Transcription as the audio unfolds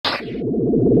Hello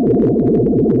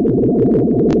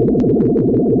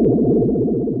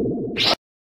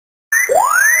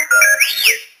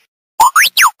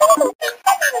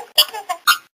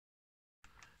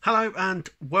and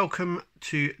welcome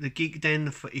to the Geek Den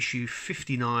for issue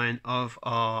 59 of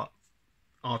our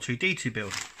R2D2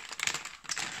 build.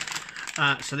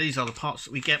 So these are the parts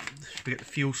that we get. We get the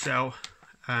fuel cell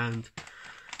and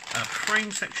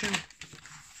frame section.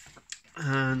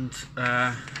 And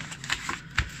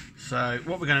so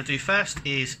what we're going to do first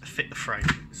is fit the frame.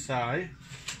 So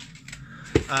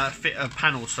fit a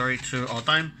panel, sorry, to our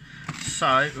dome.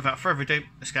 So without further ado,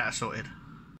 let's get that sorted.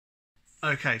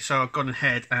 Okay, so I've gone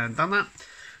ahead and done that.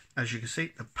 As you can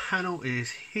see, the panel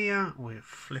is here. We'll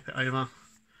flip it over.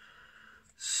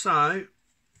 So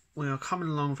we are coming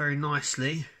along very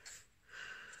nicely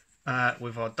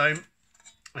with our dome,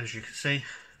 as you can see.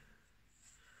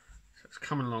 So it's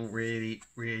coming along really,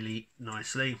 really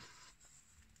nicely.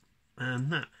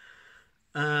 And that.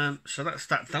 So that's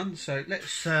that done. So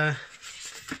let's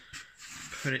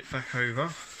put it back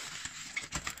over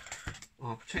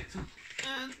our protector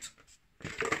and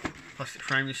plastic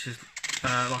frame. This is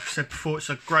like I said before, it's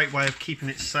a great way of keeping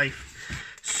it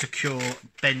safe, secure,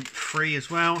 bent free as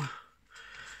well.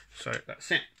 So that's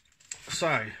it.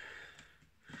 So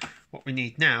what we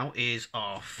need now is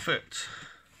our foot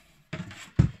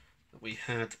that we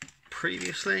had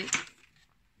previously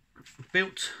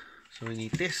built. So we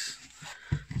need this,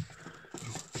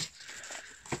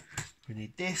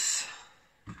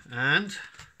 and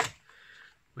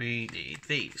we need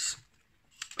these.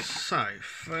 So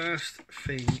first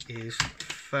thing is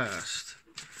first.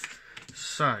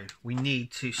 So we need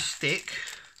to stick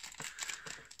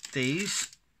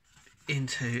these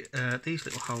into these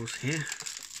little holes here.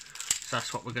 So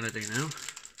that's what we're going to do now.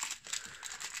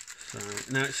 So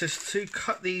now it says to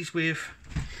cut these with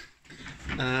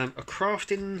a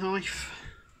crafting knife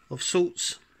of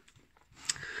sorts.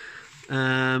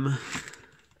 Now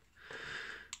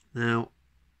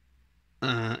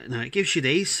it gives you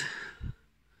these.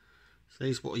 So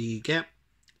these what you get.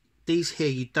 These here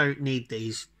you don't need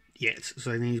these yet,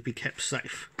 so they need to be kept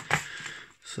safe.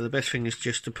 So the best thing is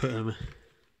just to put them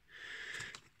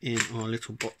in our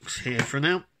little box here for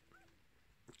now.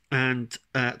 And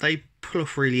they pull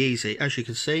off really easy, as you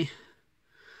can see.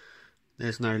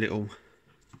 There's no little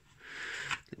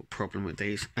problem with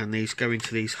these, and these go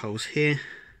into these holes here,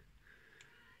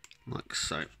 like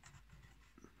so.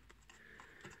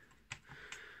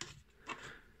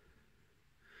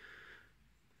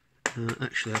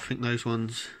 Actually, I think those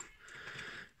ones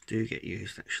do get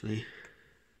used. Actually,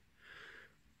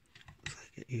 they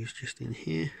get used just in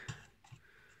here.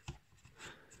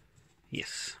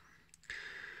 Yes.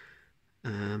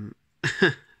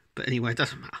 But anyway, it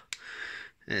doesn't matter.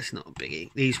 It's not a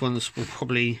biggie. These ones will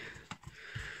probably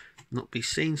not be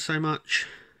seen so much.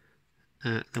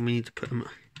 Then we need to put them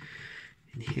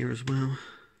in here as well.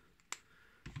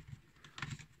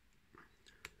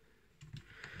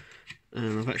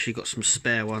 And I've actually got some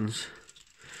spare ones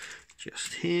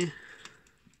just here.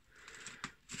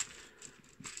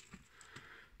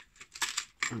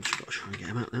 I've just got to try and get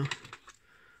them out now.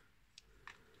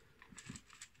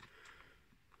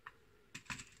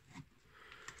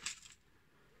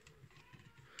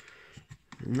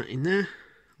 And that in there,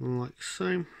 like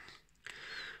so.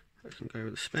 I can go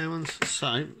with the spare ones.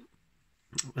 So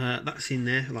that's in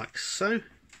there, like so.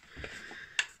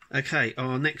 Okay,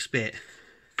 our next bit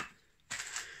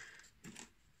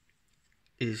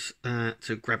is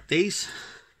to grab these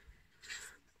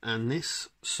and this.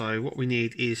 So what we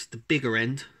need is the bigger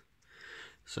end,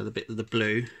 so the bit of the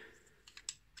blue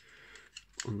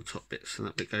on the top bit, so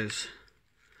that bit goes,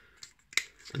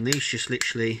 and these just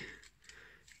literally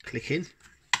click in,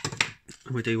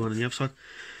 and we do one on the other side.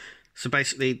 So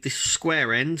basically this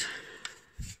square end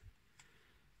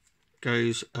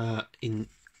goes in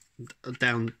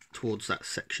down towards that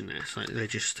section there, so they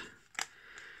just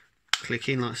click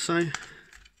in like so.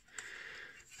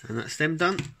 And that's them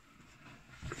done.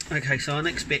 Okay, so our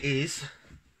next bit is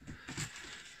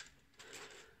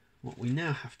what we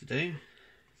now have to do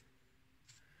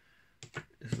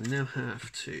is we now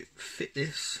have to fit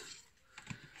this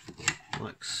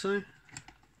like so.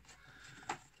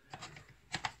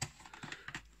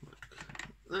 Like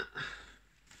that.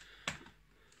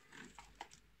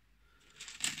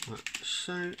 Like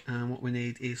so. And what we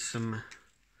need is some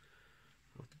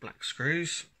of the black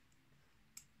screws.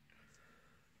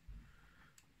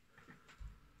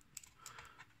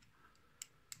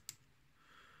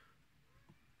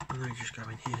 And they just go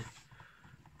in here,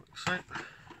 like so.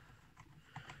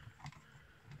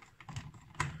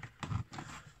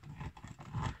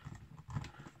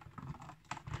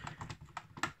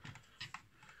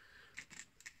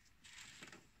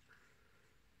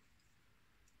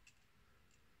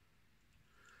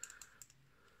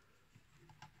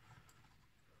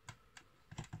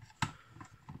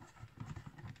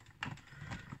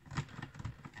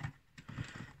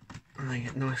 and they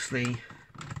get nicely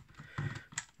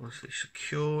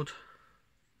secured.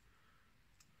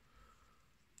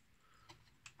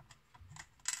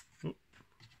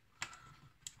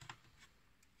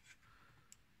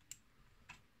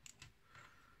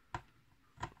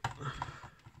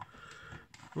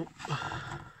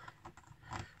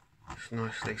 It's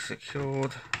nicely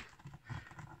secured.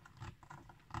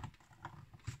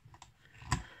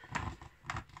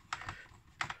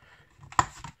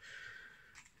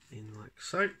 In like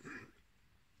so.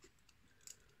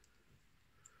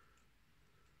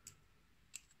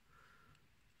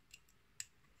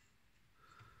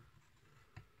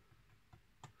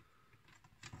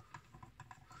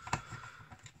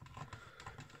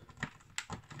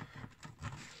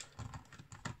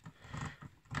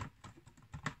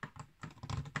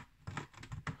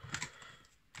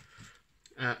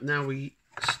 Now we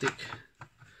stick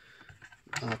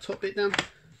our top bit down,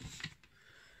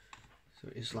 so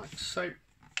it is like so,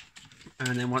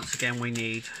 and then once again we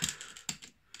need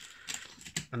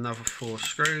another 4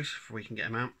 screws before we can get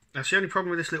them out. That's the only problem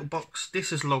with this little box.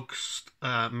 This has lost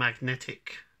its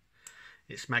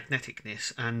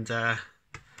magneticness, and the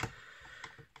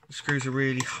screws are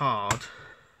really hard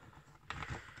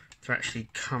to actually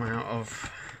come out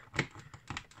of.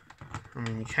 I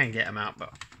mean, you can get them out,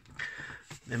 but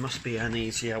there must be an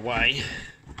easier way.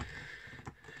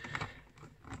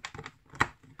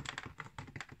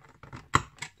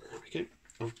 There we go.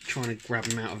 I'm trying to grab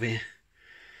them out of here.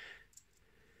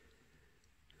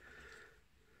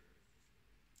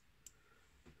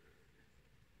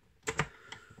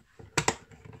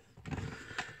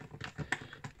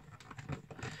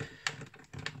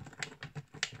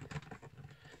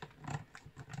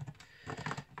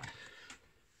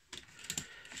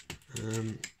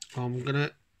 I'm going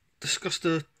to discuss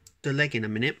the leg in a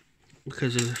minute,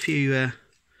 because there's a few let's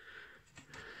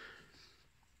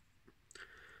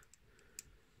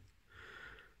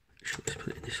put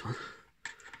it in this one.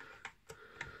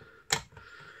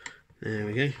 There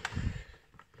we go.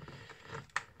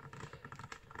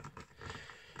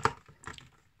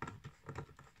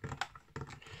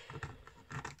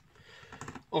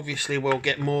 Obviously we'll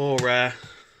get more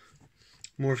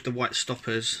of the white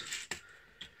stoppers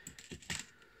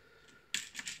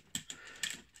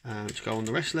to go on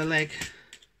the rest of the leg,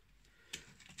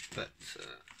 but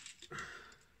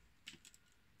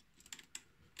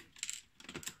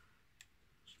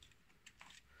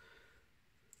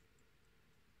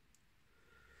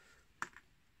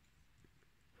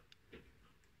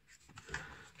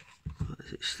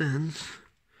as it stands,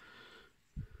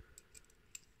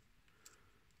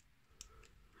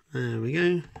 there we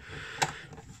go,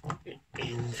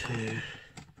 into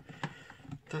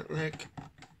that leg.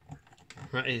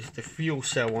 That is the fuel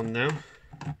cell one now.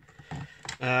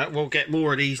 We'll get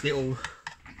more of these little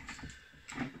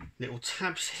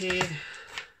tabs here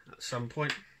at some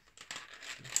point.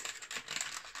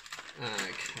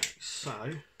 Okay,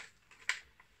 so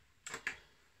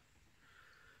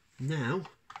now,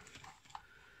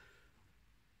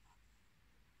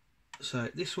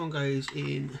 this one goes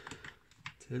in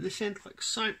to this end like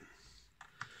so.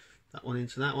 That one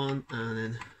into that one, and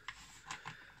then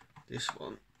this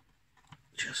one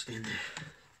just in there,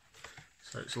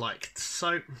 so it's like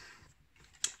so,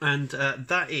 and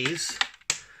that is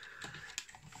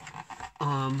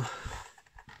our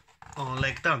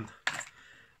leg done.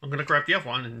 I'm going to grab the other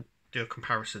one and do a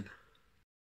comparison.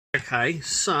 Okay,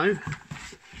 so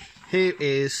here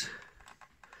is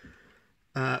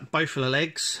both of the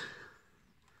legs,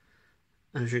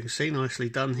 as you can see, nicely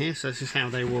done here. So this is how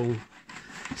they will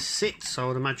sit, so I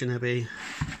would imagine they'll be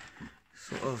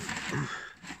sort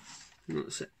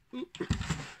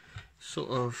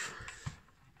of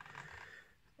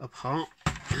apart.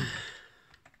 I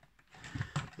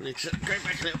need to go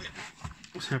back a little bit.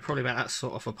 So probably about that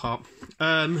sort of apart.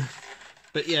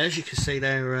 But yeah, as you can see,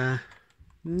 they're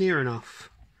near enough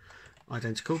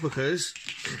identical, because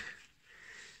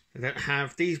they don't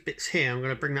have these bits here. I'm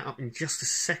going to bring that up in just a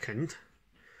second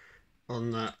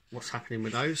on what's happening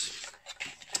with those.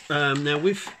 Now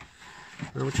we're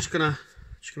just gonna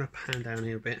pan down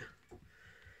here a bit.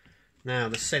 Now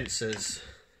the sensors.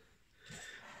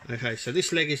 Okay, so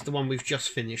this leg is the one we've just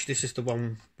finished. This is the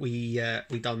one we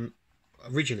done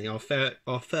originally, our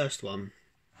first one,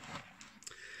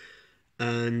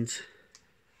 and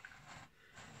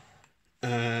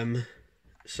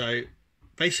so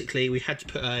basically we had to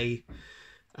put a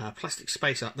plastic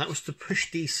space up. That was to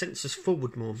push these sensors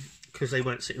forward more, because they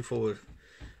weren't sitting forward.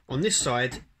 On this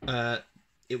side,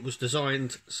 it was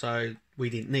designed so we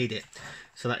didn't need it.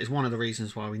 So that is one of the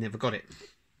reasons why we never got it.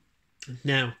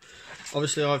 Now,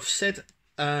 obviously I've said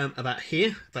about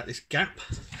here, about this gap,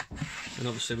 and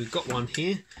obviously we've got one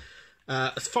here.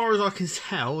 As far as I can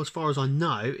tell, as far as I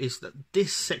know, is that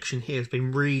this section here has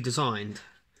been redesigned,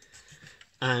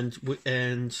 and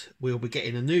we'll be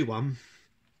getting a new one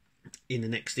in the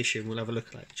next issue. We'll have a look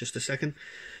at that in just a second.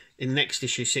 In the next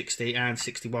issue, 60 and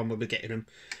 61, we'll be getting them.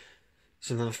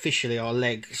 So then officially our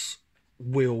legs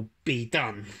will be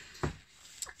done.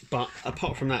 But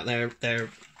apart from that, they're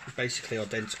basically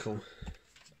identical.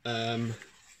 But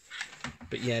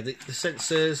yeah, the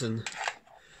sensors, and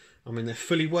I mean, they're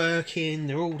fully working,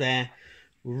 they're all there.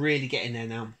 We're really getting there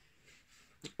now.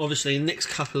 Obviously, in the next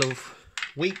couple of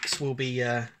weeks, we'll be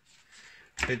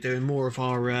doing more of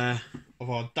our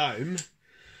dome,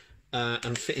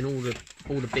 and fitting all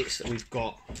the bits that we've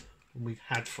got and we've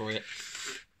had for it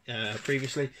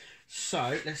previously.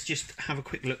 So let's just have a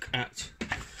quick look at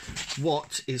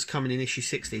what is coming in issue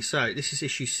 60. So this is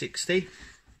issue 60.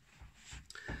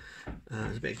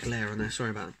 There's a bit of glare on there,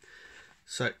 sorry about that.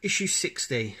 So issue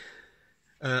 60,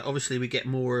 obviously we get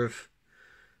more of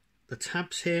the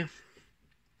tabs here,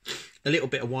 a little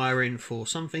bit of wiring for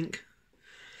something.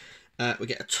 We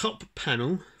get a top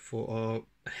panel for our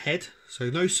head, so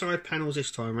no side panels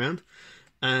this time around.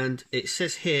 And it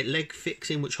says here leg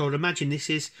fixing, which I would imagine this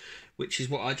is, which is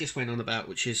what I just went on about,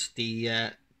 which is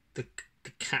the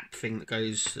cap thing that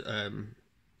goes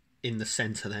in the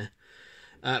centre there.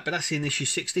 But that's in issue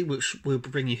 60, which we'll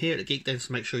bring you here at the Geek Den,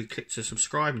 so make sure you click to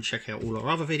subscribe and check out all our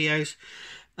other videos.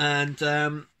 And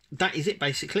that is it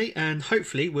basically, and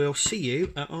hopefully we'll see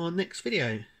you at our next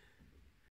video.